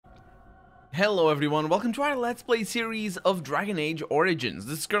Hello everyone, welcome to our Let's Play series of Dragon Age Origins.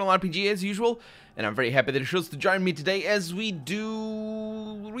 This is Colonel RPG as usual, and I'm very happy that you chose to join me today as we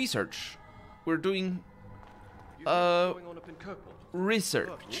do research. We're doing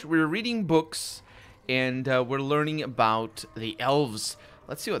research. We're reading books, and we're learning about the elves.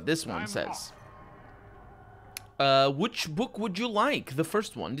 Let's see what this one says. Which book would you like? The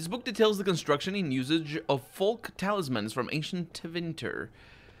first one. This book details the construction and usage of folk talismans from ancient Tevinter.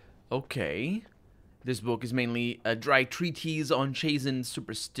 Okay. This book is mainly a dry treatise on Chazan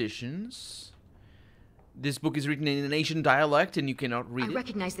superstitions. This book is written in an ancient dialect and you cannot read it. I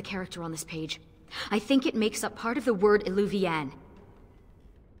recognize the character on this page. I think it makes up part of the word Eluvian.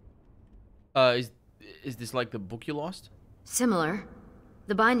 Is this like the book you lost? Similar.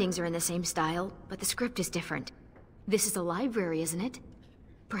 The bindings are in the same style, but the script is different. This is a library, isn't it?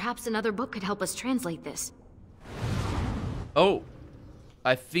 Perhaps another book could help us translate this. Oh.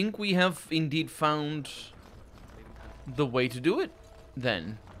 I think we have indeed found the way to do it,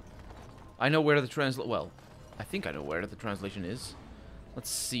 then. I know where the well, I think I know where the translation is. Let's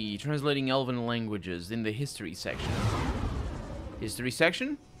see, translating Elven languages in the history section. History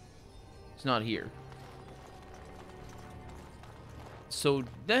section? It's not here. So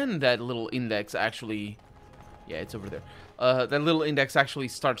then that little index actually, yeah, it's over there. That little index actually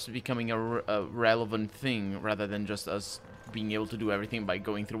starts becoming a relevant thing rather than just us being able to do everything by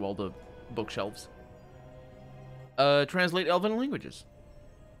going through all the bookshelves. Translate Elven languages.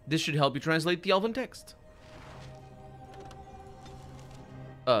 This should help you translate the Elven text.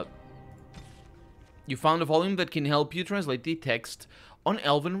 You found a volume that can help you translate the text on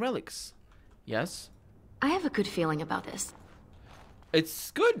Elven relics. Yes? I have a good feeling about this.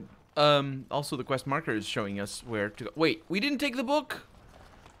 It's good. Also the quest marker is showing us where to go. Wait, we didn't take the book?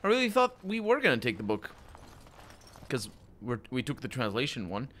 I really thought we were gonna take the book. Because we took the translation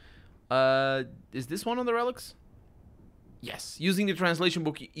one. Is this one on the relics? Yes. Using the translation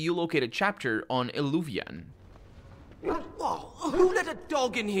book, you locate a chapter on Eluvian. Whoa, who let a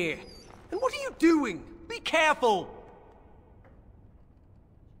dog in here? And what are you doing? Be careful!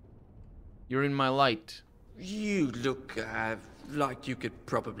 You're in my light. You look, like you could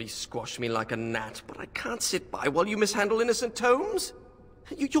probably squash me like a gnat, but I can't sit by while you mishandle innocent tomes.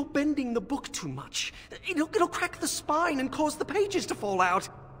 You're bending the book too much. It'll crack the spine and cause the pages to fall out.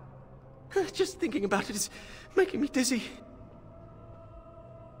 Just thinking about it is making me dizzy.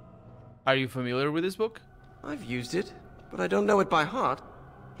 Are you familiar with this book? I've used it, but I don't know it by heart.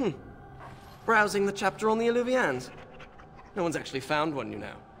 Browsing the chapter on the Eluvians. No one's actually found one, you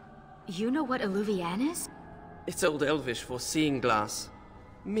know. You know what Eluvian is? It's Old Elvish for seeing glass.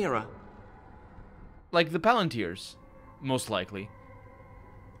 Mirror. Like the Palantirs, most likely.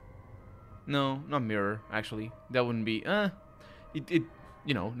 No, not mirror, actually. That wouldn't be,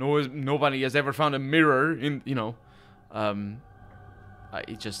 you know, nobody has ever found a mirror in, you know,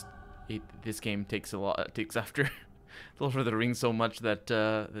 this game takes after Lord of the Rings so much that,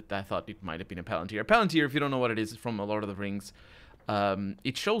 that I thought it might have been a Palantir. A Palantir, if you don't know what it is, from Lord of the Rings,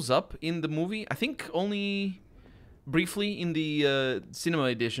 it shows up in the movie, I think only briefly in the cinema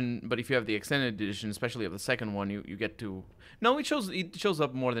edition, but if you have the extended edition, especially of the second one, you get to... No, it shows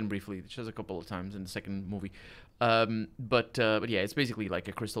up more than briefly. It shows a couple of times in the second movie. But yeah, it's basically like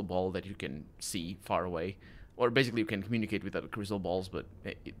a crystal ball that you can see far away. Or basically you can communicate with other crystal balls, but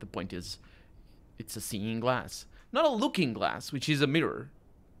the point is, it's a seeing glass. Not a looking glass, which is a mirror,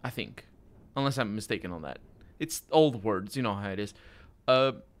 I think. Unless I'm mistaken on that. It's old words, you know how it is.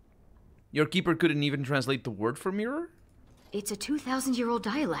 Your keeper couldn't even translate the word for mirror? It's a 2,000-year-old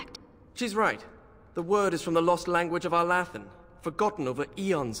dialect. She's right. The word is from the lost language of Arlathan, forgotten over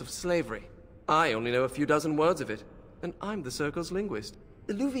eons of slavery. I only know a few dozen words of it, and I'm the Circle's linguist.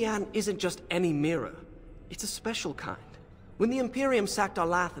 Eluvian isn't just any mirror. It's a special kind. When the Imperium sacked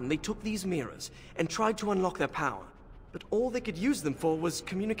Arlathan, they took these mirrors and tried to unlock their power. But all they could use them for was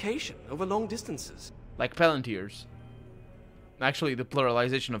communication over long distances. Like Palantirs. Actually, the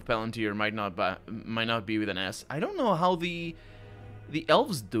pluralization of Palantir might not be with an S. I don't know how the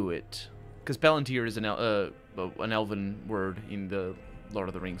elves do it. Because Palantir is an elven word in the Lord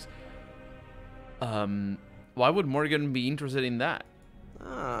of the Rings. Why would Morgan be interested in that?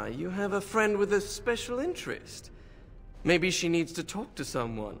 Ah, you have a friend with a special interest. Maybe she needs to talk to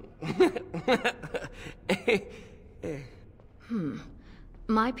someone.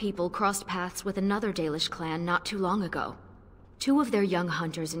 My people crossed paths with another Dalish clan not too long ago. 2 of their young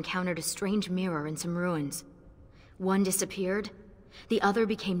hunters encountered a strange mirror in some ruins. One disappeared. The other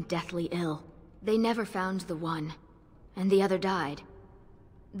became deathly ill. They never found the one, and the other died.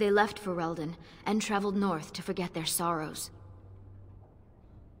 They left Ferelden and traveled north to forget their sorrows.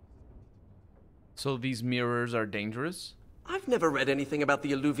 So these mirrors are dangerous? I've never read anything about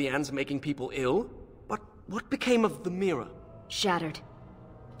the Illuvians making people ill. But what became of the mirror? Shattered.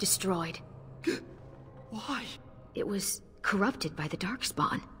 Destroyed. Why? It was corrupted by the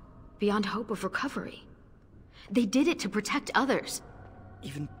Darkspawn. Beyond hope of recovery. They did it to protect others.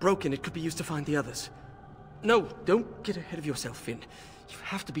 Even broken, it could be used to find the others. No, don't get ahead of yourself, Finn. You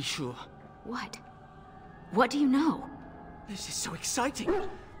have to be sure. What? What do you know? This is so exciting.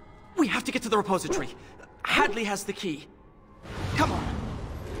 We have to get to the repository. Hadley has the key. Come on.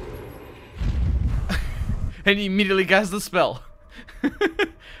 And he immediately casts the spell.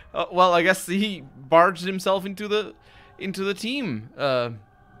 Well, I guess he barged himself into the team.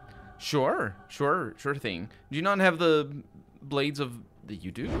 Sure thing. Do you not have the blades of the...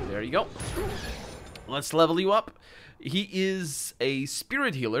 You do? There you go. Let's level you up. He is a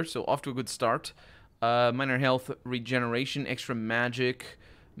spirit healer, so off to a good start. Minor health regeneration, extra magic,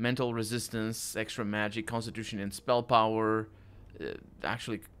 mental resistance, extra magic, constitution, and spell power.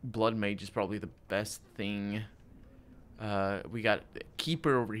 Actually, blood mage is probably the best thing. We got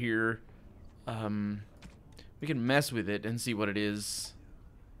keeper over here. We can mess with it and see what it is.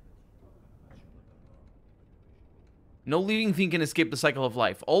 No living thing can escape the cycle of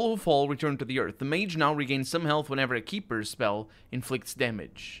life. All who fall return to the earth. The mage now regains some health whenever a keeper's spell inflicts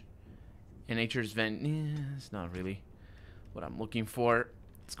damage. And nature's vent, it's not really what I'm looking for.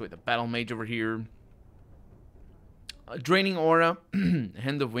 Let's go with the battle mage over here. Draining aura,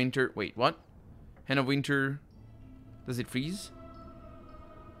 Hand of Winter. Wait, what? Hand of Winter. Does it freeze?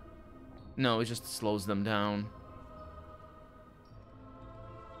 No, it just slows them down.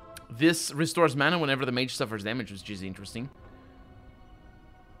 This restores mana whenever the mage suffers damage, which is interesting.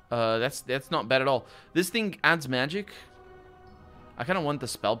 That's not bad at all. This thing adds magic. I kind of want the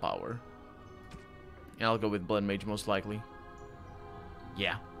spell power. Yeah, I'll go with blood mage most likely.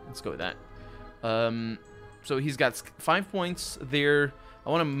 Yeah, let's go with that. So he's got 5 points there. I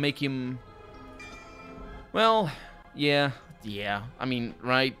want to make him... Well, yeah. I mean,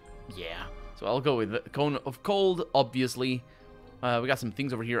 right? Yeah. So I'll go with the Cone of Cold, obviously. We got some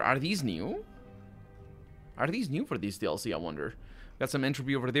things over here. Are these new? Are these new for these DLC, I wonder? Got some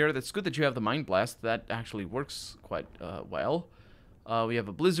entropy over there. That's good that you have the Mind Blast. That actually works quite well. We have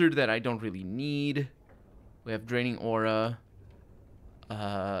a Blizzard that I don't really need. We have Draining Aura.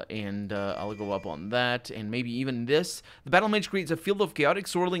 And I'll go up on that, and maybe even this. The Battle Mage creates a field of chaotic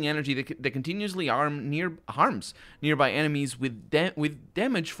swirling energy that continuously harms nearby enemies with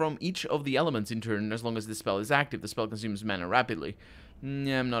damage from each of the elements in turn. As long as this spell is active, the spell consumes mana rapidly.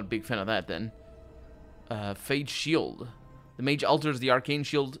 Yeah, I'm not a big fan of that then. Fade Shield. The Mage alters the Arcane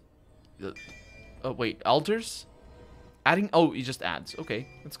Shield. Oh wait, alters? Adding? Oh, he just adds. Okay,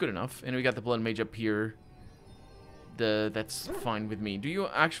 that's good enough. And we got the Blood Mage up here. That's fine with me. Do you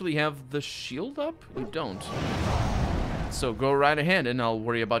actually have the shield up? You don't. So go right ahead and I'll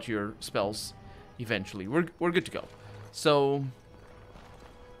worry about your spells eventually. We're good to go. So...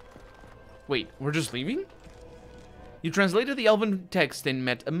 Wait, we're just leaving? You translated the elven text and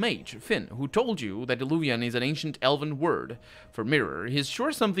met a mage, Finn, who told you that Illuvian is an ancient elven word for mirror. He's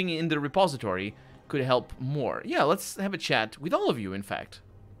sure something in the repository could help more. Yeah, let's have a chat with all of you, in fact.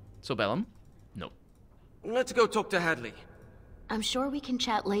 So, Bellum? No. Let's go talk to Hadley. I'm sure we can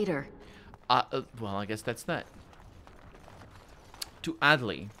chat later. Well, I guess that's that. To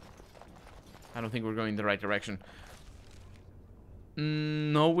Hadley. I don't think we're going the right direction.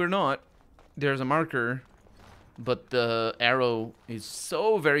 No, we're not. There's a marker, but the arrow is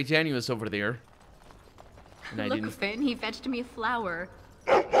so very tenuous over there. And Look, Finn, he fetched me a flower.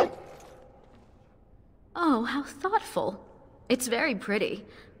 Oh, how thoughtful. It's very pretty.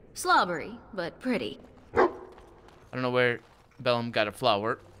 Slobbery, but pretty. I don't know where Bellum got a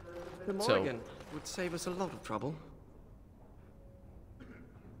flower. The Morrigan would save us a lot of trouble.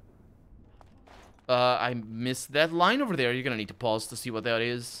 I missed that line over there. You're gonna need to pause to see what that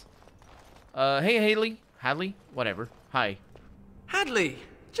is. Hey, Haley. Hadley? Whatever. Hi. Hadley!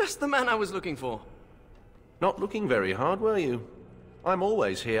 Just the man I was looking for. Not looking very hard, were you? I'm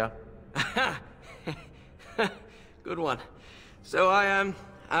always here. Good one. So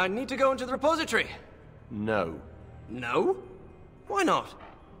I need to go into the repository. No. No? Why not?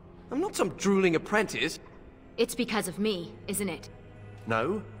 I'm not some drooling apprentice. It's because of me, isn't it?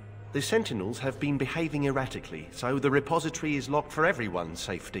 No. The Sentinels have been behaving erratically, so the repository is locked for everyone's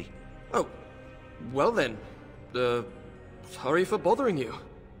safety. Oh. Well then. Sorry for bothering you.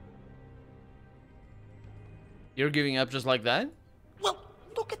 You're giving up just like that? Well,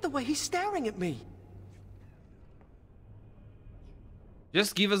 look at the way he's staring at me.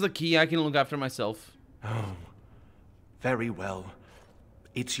 Just give us the key. I can look after myself. Oh. Very well.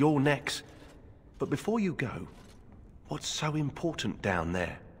 It's your necks. But before you go, what's so important down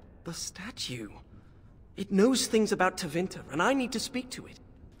there? The statue. It knows things about Tevinter, and I need to speak to it.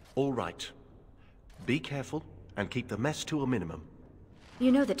 All right. Be careful and keep the mess to a minimum.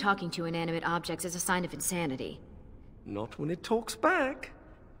 You know that talking to inanimate objects is a sign of insanity. Not when it talks back.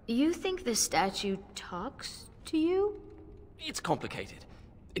 You think the statue talks to you? It's complicated.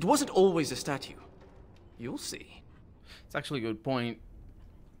 It wasn't always a statue. You'll see. It's actually a good point.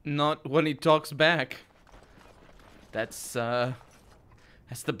 Not when it talks back. That's the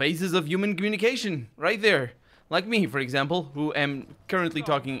basis of human communication, right there. Like me, for example, who am currently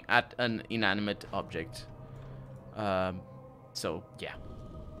talking at an inanimate object. So, yeah.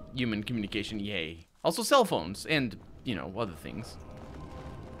 Human communication, yay. Also cell phones, and, you know, other things.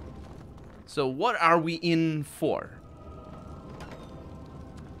 So, what are we in for?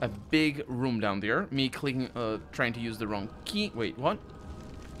 A big room down there. Me clicking, trying to use the wrong key. Wait, what?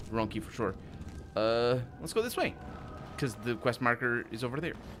 Wrong key for sure. Let's go this way. Because the quest marker is over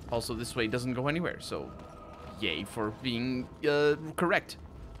there. Also, this way doesn't go anywhere, so... Yay for being, correct,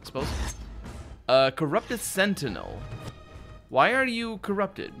 I suppose. Corrupted Sentinel. Why are you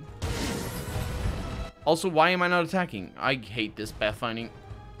corrupted? Also, why am I not attacking? I hate this pathfinding.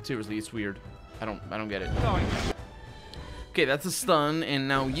 Seriously, it's weird. I don't get it. Okay, that's a stun, and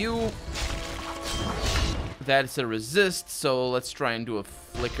now you... That's a resist, so let's try and do a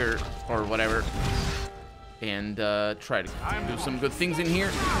flicker or whatever. And try to do some good things in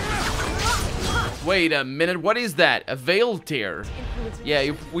here. Wait a minute, what is that? A Veil Tear.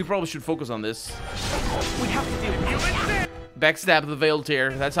 Yeah, we probably should focus on this. We have to deal with it. Backstab the Veil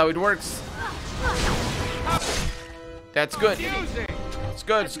Tear, that's how it works. That's good. It's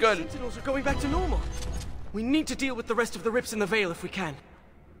good, it's good. Sentinels are going back to normal. We need to deal with the rest of the rips in the Veil if we can.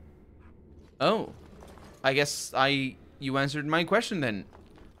 Oh. I guess you answered my question then.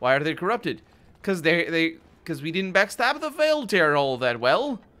 Why are they corrupted? Because because we didn't backstab the Veil Tear all that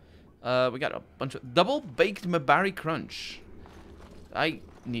well. We got a bunch of double baked Mabari Crunch. I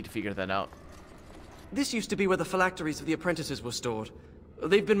need to figure that out. This used to be where the phylacteries of the apprentices were stored.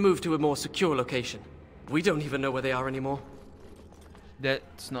 They've been moved to a more secure location. We don't even know where they are anymore.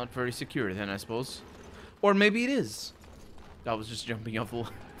 That's not very secure then, I suppose. Or maybe it is. I was just jumping off the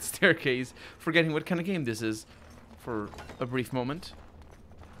staircase, forgetting what kind of game this is for a brief moment.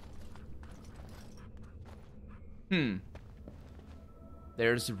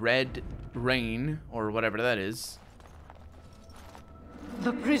 There's Red Rain, or whatever that is.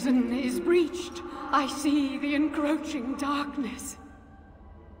 The prison is breached. I see the encroaching darkness.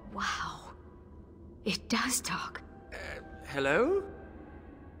 Wow. It does talk. Hello?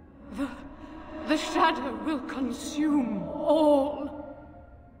 The shadow will consume all.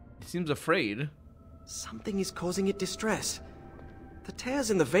 It seems afraid. Something is causing it distress. The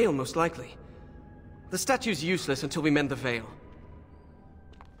tears in the Veil, most likely. The statue's useless until we mend the Veil.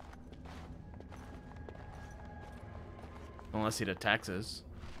 Unless it attacks us.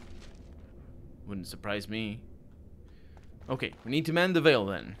 Wouldn't surprise me. Okay, we need to mend the Veil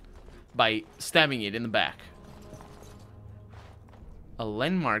then. By stabbing it in the back. A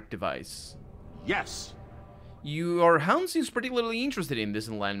landmark device. Yes. Your hound seems particularly interested in this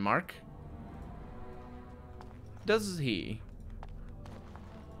landmark. Does he?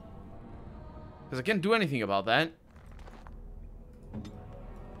 Because I can't do anything about that.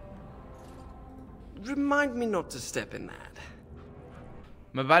 Remind me not to step in that.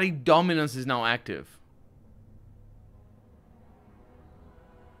 My body dominance is now active.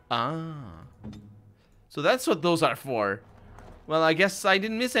 Ah. So that's what those are for. Well, I guess I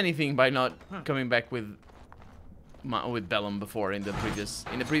didn't miss anything by not coming back with Bellum before in the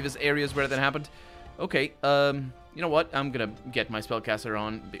previous areas where that happened. Okay, you know what? I'm gonna get my spellcaster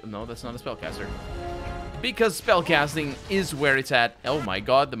on. No, that's not a spellcaster. Because spellcasting is where it's at. Oh my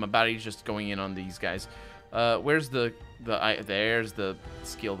god, the Mabari is just going in on these guys. Where's there's the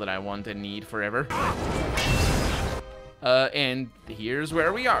skill that I want and need forever. And here's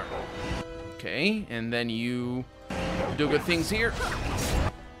where we are. Okay, and then you do good things here.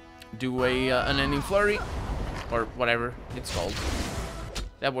 Do a unending flurry, or whatever it's called.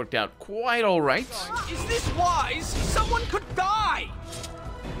 That worked out quite all right. Is this wise? Someone could die!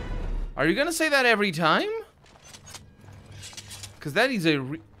 Are you gonna say that every time? Because that is a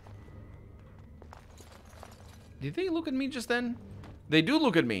Did they look at me just then? They do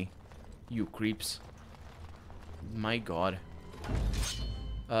look at me. You creeps. My god.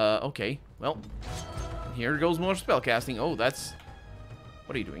 Okay. Well, here goes more spellcasting. Oh, that's...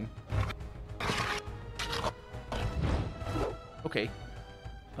 What are you doing? Okay.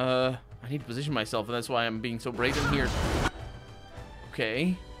 I need to position myself, and that's why I'm being so brazen here.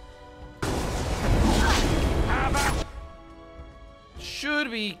 Okay.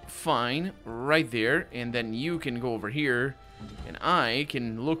 should be fine right there. And then you can go over here. And I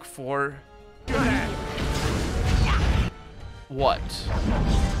can look for... What?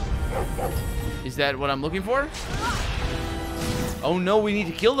 Is that what I'm looking for? Oh no, we need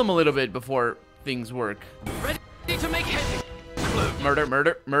to kill them a little bit before things work. Ready to make head. Murder,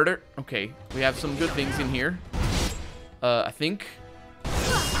 murder, murder. Okay, we have some good things in here. I think.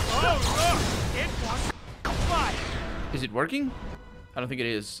 Is it working? I don't think it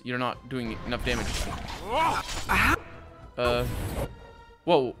is. You're not doing enough damage.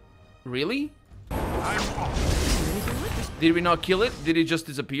 Whoa. Really? Did we not kill it? Did it just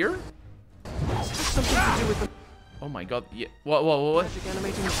disappear? Something to do with the Oh my god. Yeah. What? magic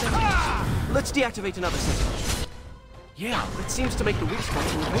animating the sentinels. Let's deactivate another sentinel. Yeah. That seems to make the weak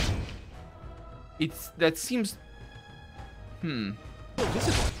spots move with. That seems...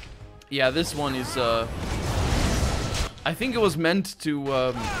 Visible. Yeah, this one is, I think it was meant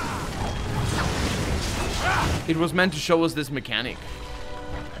to, it was meant to show us this mechanic.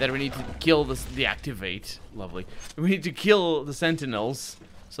 That we need to kill this, deactivate. Lovely. We need to kill the sentinels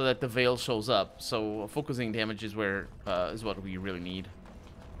so that the veil shows up. So focusing damage is where, is what we really need.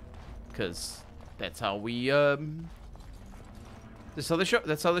 Because that's how we, that's how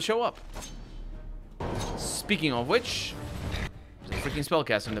they show up. Speaking of which, there's a freaking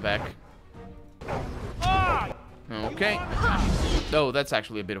spellcaster in the back. Okay. Oh, that's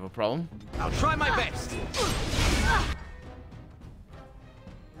actually a bit of a problem. I'll try my best.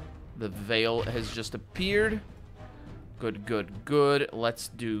 The veil has just appeared. Good, good, good. Let's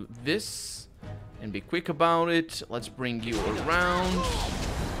do this and be quick about it. Let's bring you around.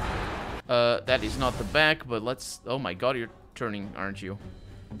 That is not the back, but let's... Oh my god, you're turning, aren't you?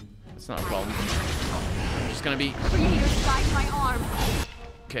 That's not a problem. I'm just gonna be... my arm.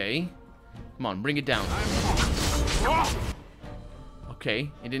 Okay. Come on, bring it down.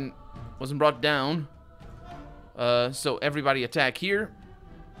 Okay, it wasn't brought down. So everybody attack here.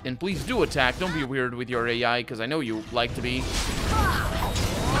 And please do attack. Don't be weird with your AI, because I know you like to be.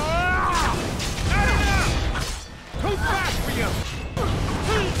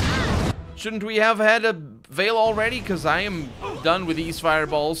 Shouldn't we have had a veil already? Because I am done with these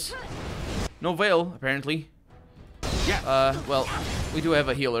fireballs. No veil, apparently. Well, we do have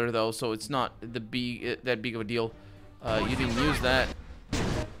a healer, though, so it's not that big of a deal. You didn't use that.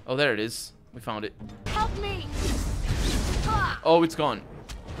 Oh, there it is. We found it. Help me. Oh, it's gone.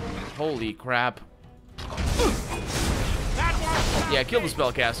 Holy crap. Yeah, kill the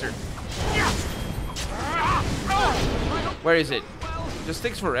spellcaster. Where is it? It just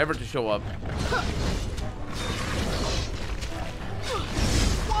takes forever to show up.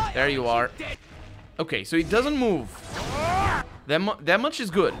 There you are. Okay, so he doesn't move. That much is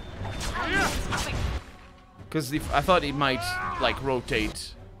good. Because I thought it might, like,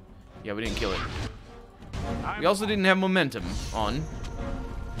 rotate. Yeah, we didn't kill it. We also didn't have momentum on.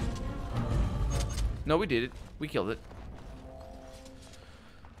 No, we did it. We killed it.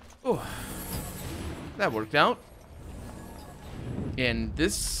 Oh, that worked out. And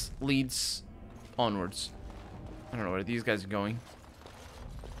this leads onwards. I don't know where these guys are going.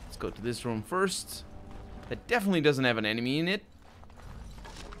 Let's go to this room first. That definitely doesn't have an enemy in it.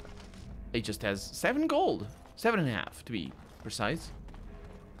 It just has 7 gold. 7.5 to be precise.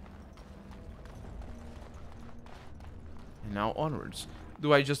 And now onwards.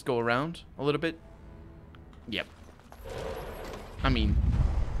 Do I just go around a little bit? Yep. I mean,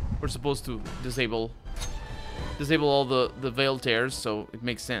 we're supposed to disable all the veil tears, so it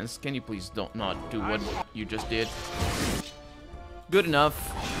makes sense. Can you please not do what you just did? Good enough.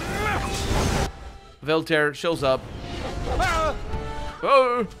 Veil tear shows up.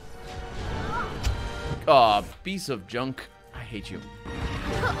 Oh! Aw, piece of junk. I hate you.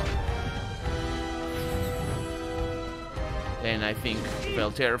 And I think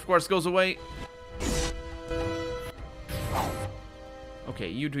Veil tear, of course, goes away. Okay,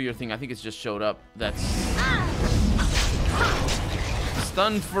 you do your thing. I think it's just showed up. That's...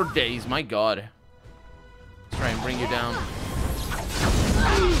 Stunned for days. My god. Let's try and bring you down.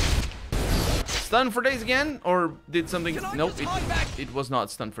 Stunned for days again? Or did something... Nope, it was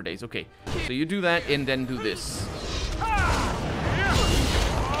not stunned for days. Okay, so you do that and then do this.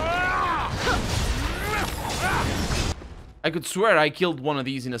 I could swear I killed one of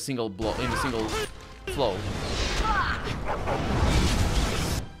these in a single blow, in a single flow.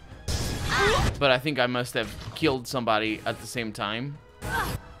 But I think I must have killed somebody at the same time.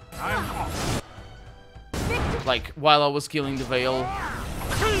 Like, while I was killing the veil,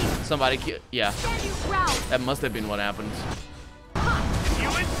 somebody killed... Yeah. That must have been what happened.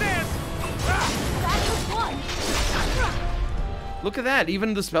 Look at that.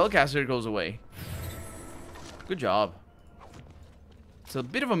 Even the spellcaster goes away. Good job. It's a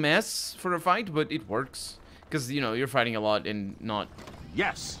bit of a mess for a fight, but it works. Because, you know, you're fighting a lot and not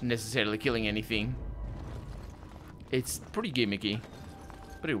necessarily killing anything. It's pretty gimmicky,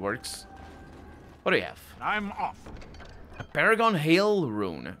 but it works. What do you have? I'm off. A Paragon Hail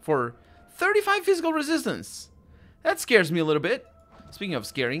rune for 35 physical resistance. That scares me a little bit. Speaking of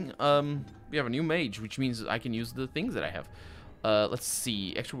scaring, we have a new mage, which means I can use the things that I have. Let's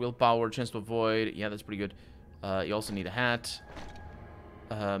see. Extra willpower, chance to avoid. Yeah, that's pretty good. You also need a hat.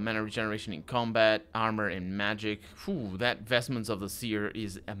 Mana regeneration in combat, armor and magic. Whew, that Vestments of the Seer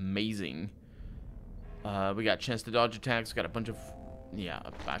is amazing. We got chance to dodge attacks. Got a bunch of... Yeah,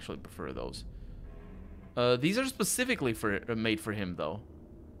 I actually prefer those. These are specifically made for him, though.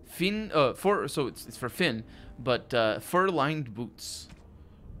 So it's for Finn, but fur-lined boots.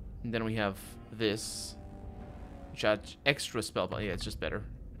 And then we have this, which adds extra spell. But yeah, it's just better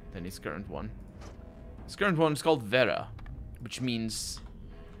than his current one. His current one is called Vera, which means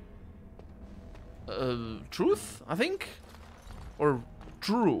truth, I think, or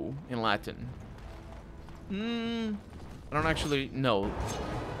true in Latin. I don't actually know.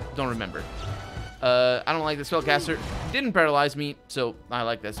 Don't remember. I don't like the spellcaster. Didn't paralyze me, so I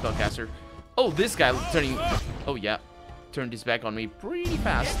like that spellcaster. Oh, this guy turning... Oh, yeah. Turned his back on me pretty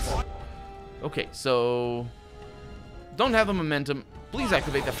fast. Okay, so... Don't have the momentum. Please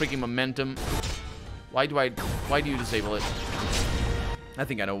activate the freaking momentum. Why do you disable it? I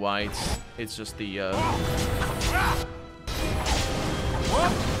think I know why. It's just the...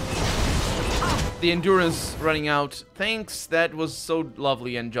 The endurance running out. Thanks, that was so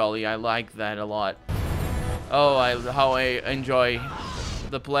lovely and jolly. I like that a lot. Oh, how I enjoy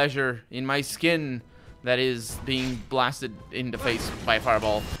the pleasure in my skin that is being blasted in the face by a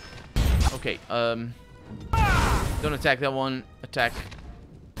fireball. Okay, don't attack that one. Attack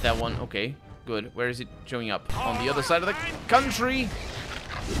that one. Okay, good. Where is it showing up? On the other side of the country.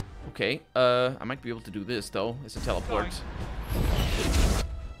 Okay, I might be able to do this though. It's a teleport.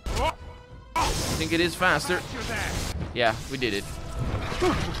 I think it is faster. Yeah, we did it.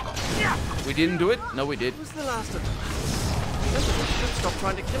 We didn't do it? No, we did. Who's the last of them? They should stop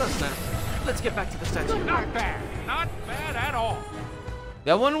trying to kill us now. Let's get back to the statue. Not bad. Not bad at all.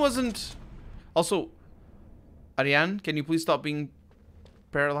 That one wasn't... Also, Ariane, can you please stop being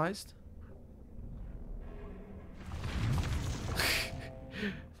paralyzed?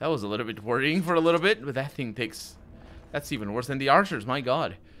 That was a little bit worrying for a little bit, but that thing takes... That's even worse than the archers, my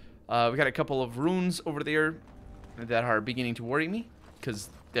god. We got a couple of runes over there that are beginning to worry me, because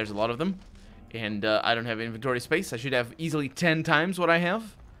there's a lot of them, and I don't have inventory space. I should have easily 10 times what I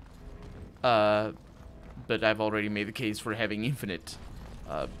have, but I've already made the case for having infinite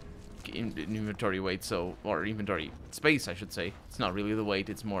inventory weight, or inventory space, I should say. It's not really the weight,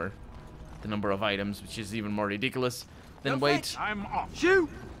 it's more the number of items, which is even more ridiculous than weight. I'm off. Shoot!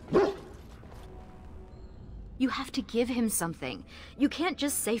 You have to give him something. You can't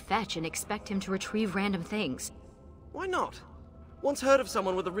just say fetch and expect him to retrieve random things. Why not? Once heard of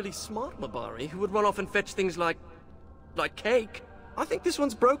someone with a really smart Mabari who would run off and fetch things like cake. I think this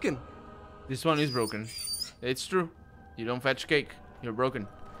one's broken. This one is broken. It's true. You don't fetch cake. You're broken.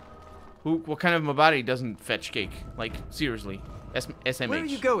 What kind of Mabari doesn't fetch cake? Like, seriously. SMH. Where are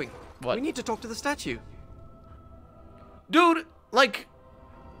you going? What? We need to talk to the statue. Dude, like...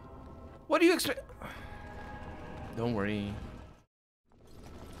 What do you expect? Don't worry.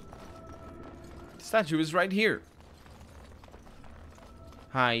 The statue is right here.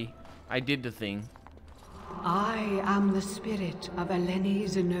 Hi. I did the thing. I am the spirit of Eleni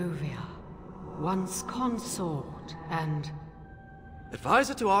Zenobia, once consort and...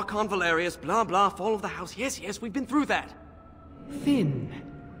 Advisor to Archon Valerius, blah blah, fall of the house. Yes, yes, we've been through that. Finn.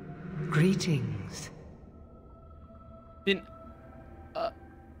 Greetings. Finn,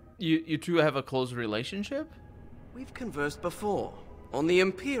 you two have a close relationship? We've conversed before, on the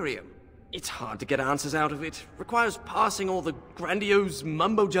Imperium. It's hard to get answers out of it. Requires parsing all the grandiose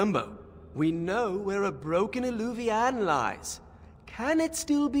mumbo-jumbo. We know where a broken Eluvian lies. Can it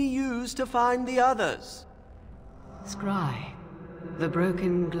still be used to find the others? Scry, the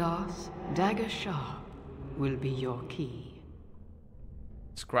broken glass, dagger sharp, will be your key.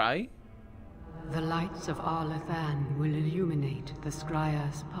 Scry? The lights of Arlathan will illuminate the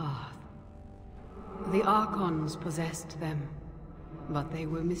Scryer's path. The Archons possessed them, but they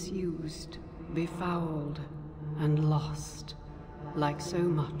were misused, befouled, and lost, like so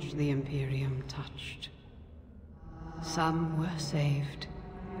much the Imperium touched. Some were saved,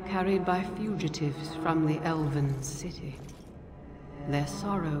 carried by fugitives from the Elven city. Their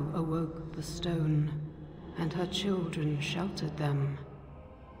sorrow awoke the stone, and her children sheltered them.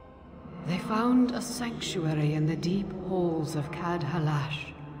 They found a sanctuary in the deep halls of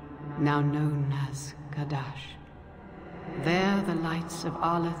Cadhalash, now known as Kadash. There the lights of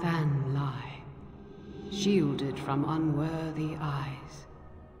Arlathan lie, shielded from unworthy eyes.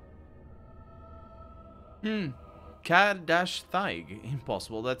 Kadash Thaig.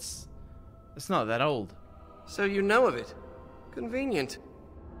 Impossible. That's not that old. So you know of it. Convenient.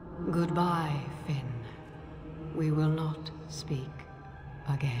 Goodbye, Finn. We will not speak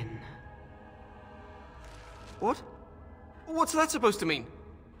again. What? What's that supposed to mean?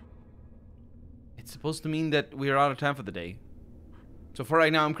 It's supposed to mean that we're out of time for the day. So for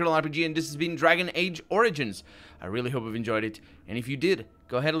right now, I'm Colonel RPG, and this has been Dragon Age Origins. I really hope you've enjoyed it, and if you did,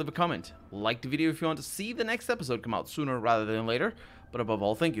 go ahead and leave a comment. Like the video if you want to see the next episode come out sooner rather than later. But above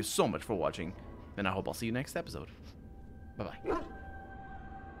all, thank you so much for watching, and I hope I'll see you next episode. Bye-bye.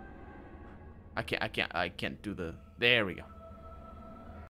 I can't do the... There we go.